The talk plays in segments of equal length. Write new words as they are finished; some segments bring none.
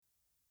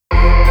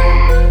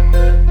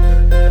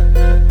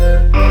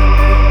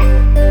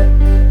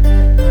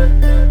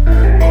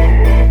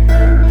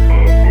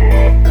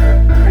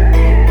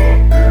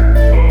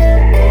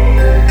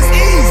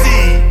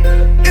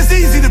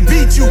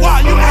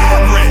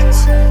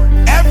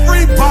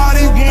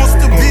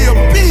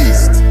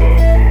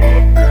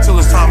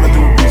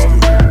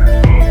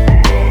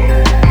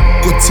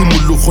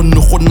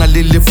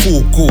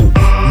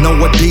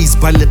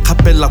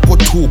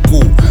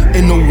bothoko.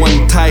 Ain't no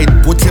one tight,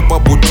 botepa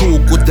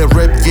botoko. The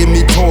rap game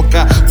me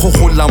talka,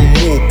 khogola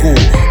moko.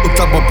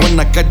 Utaba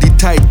bona ka di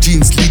tight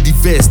jeans, lead the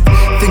vest.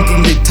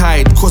 Thinking they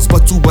tight, cause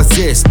batuba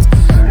zest.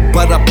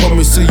 But I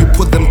promise you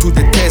put them to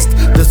the test.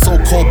 The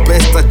so-called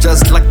best are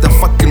just like the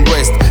fucking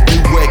rest. They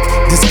work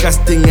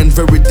disgusting and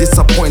very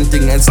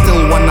disappointing, and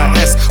still wanna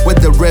ask where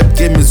the rap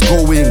game is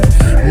going.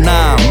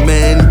 Nah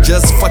man,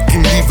 just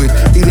fucking leave it.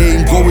 It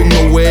ain't going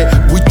nowhere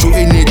with you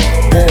in it.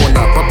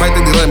 Bona,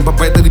 babaita di rhyme,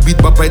 babaita di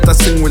beat, babaita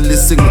singwe le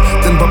singwe.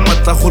 Then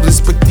babata go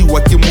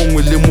respectiwa ke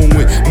mongwe le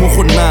mongwe. Mo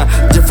go na,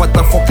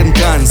 jefata fucking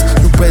guns.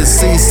 You better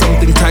say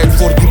something tight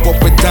for the pop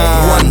it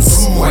down.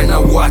 Once, when I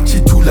watch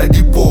it to la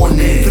di bone.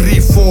 3,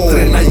 4.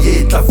 Then I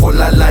yeta for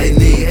la line,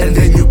 and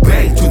then you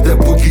bang to the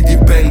boogie, di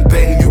bang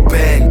bang, you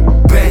bang.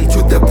 Bang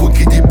to the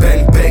boogie, di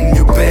bang bang,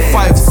 you bang.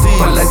 5, 6.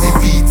 Pala di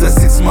pizza,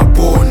 6 my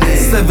bone.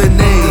 7, 8.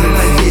 Then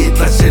I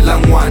yeta shela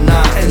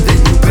ngwana, and then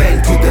you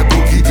bang to the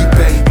boogie, di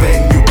bang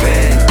bang, you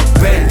bang.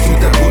 Bang to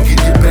the boogie,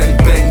 di bang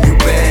bang, you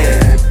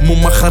bang. Mo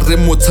magare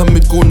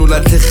motshameko no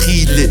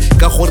latlhegile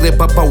ka gore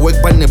papa work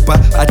ba ne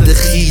ba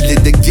atlegile.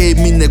 The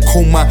game in a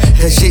coma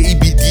heshe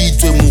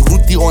ibiditswe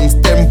moruti on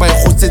standby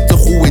go setse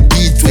go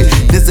weditswe.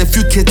 There's a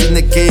few kids in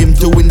the game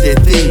doing their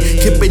thing,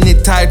 keeping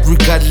it tight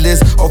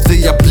regardless of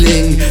their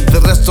bling. The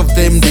rest of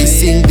them they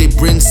sing, they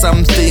bring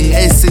something,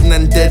 a sin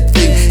and that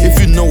thing, if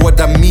you know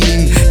what I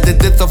mean. The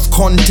death of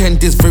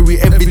content is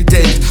very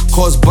evident,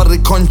 cause body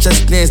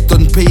consciousness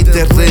don't pay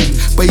the rent.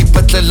 Ba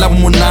ipatlela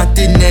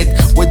monate net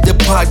with the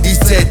party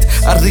set.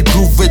 I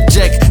regroove a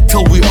jack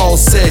till we all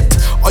set.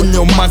 On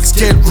your marks,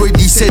 get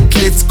ready, set,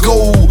 let's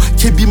go.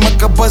 Kaybee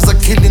Makabaza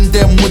killing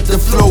them with the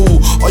flow.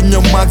 On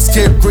your marks,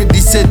 get ready,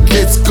 set,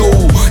 let's go.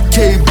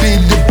 Kaybee,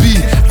 Lebee,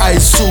 I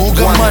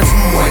suga man.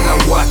 When I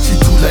watch it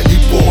to la di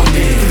bone.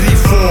 3,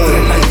 4.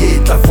 Then I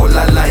yeta for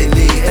la line,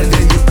 and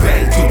then you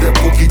bang to the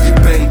boogie, di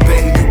bang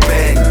bang, you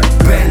bang.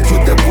 Bang to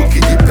the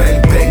boogie, di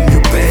bang bang,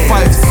 you bang.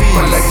 5, 6.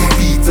 Pala di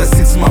pizza,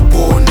 6 my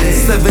bone.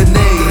 7, 8.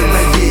 Then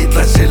I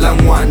yeta shela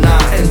ngwana,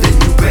 and then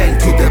you bang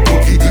to the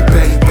boogie, di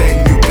bang bang,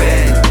 you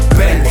bang.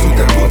 Bang to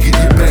the boogie,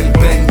 di bang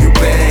bang, you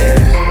bang.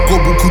 Go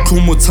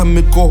bokhutlho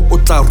motshameko o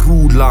tla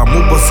rula,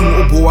 mo basong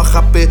o boa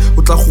gape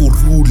o tla go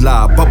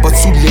rula. Ba ba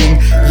tsuleng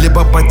le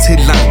ba ba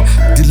tshelang,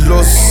 di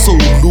lost soul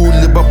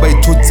le ba ba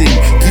ithotseng.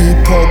 Ke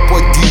hip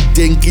hop di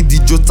deng ke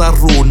dijo tsa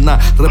rona,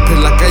 re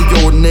phela ka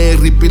yone,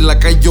 re pela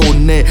ka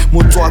yone.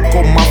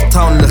 Motswako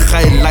Maftown le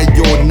gae la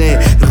yone,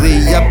 re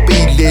ya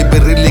pele be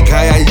re le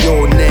kaya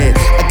yone.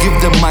 I give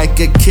the mic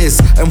a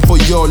kiss, and for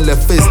y'all a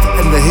fist,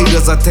 and the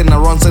haters I turn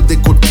around so they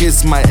could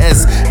kiss my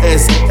ass.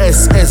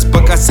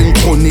 Baka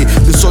senkoni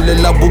le sole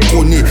la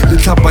bokoni le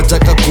tlhapa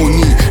jaka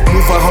koni.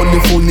 Move how le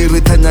phone re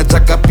thanya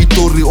jaka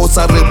pitori. O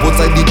sa re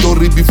botsa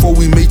ditori before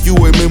we make you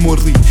a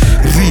memory.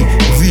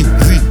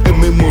 A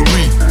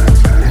memory.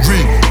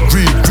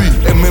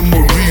 A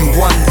memory. 1,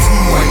 2.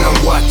 When I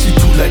watch it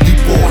to la di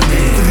bone.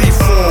 3,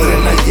 4.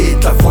 Then I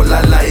yeta for la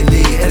line,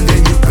 and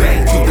then you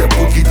bang to the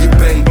boogie, di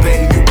bang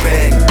bang, you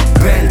bang.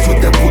 Bang to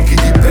the boogie,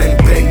 di bang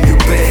bang, you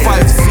bang.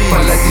 5, 6.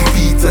 Pala di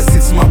pizza,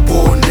 6 my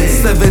bone.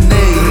 7, 8.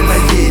 Then I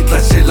yeta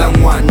shela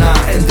ngwana,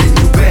 and then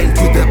you bang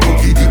to the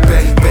boogie, di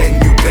bang bang,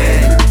 you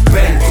bang.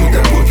 Bang to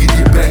the boogie,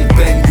 di bang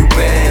bang, you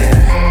bang.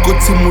 Go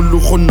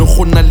tshimologo ne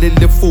go na le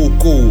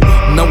lefoko,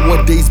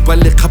 nowadays ba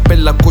le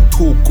kgapela ko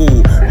thoko.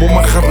 Mo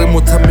magare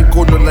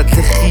motshameko no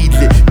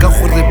latlhegile ka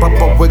gore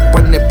papa work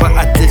ba ne ba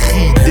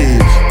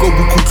atlegile. Go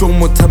bokhutlong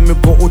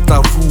motshameko o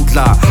tla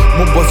rula,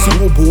 mo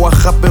basong o boa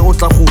gape o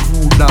tla go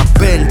rula.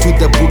 Bang to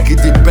the boogie,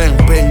 di bang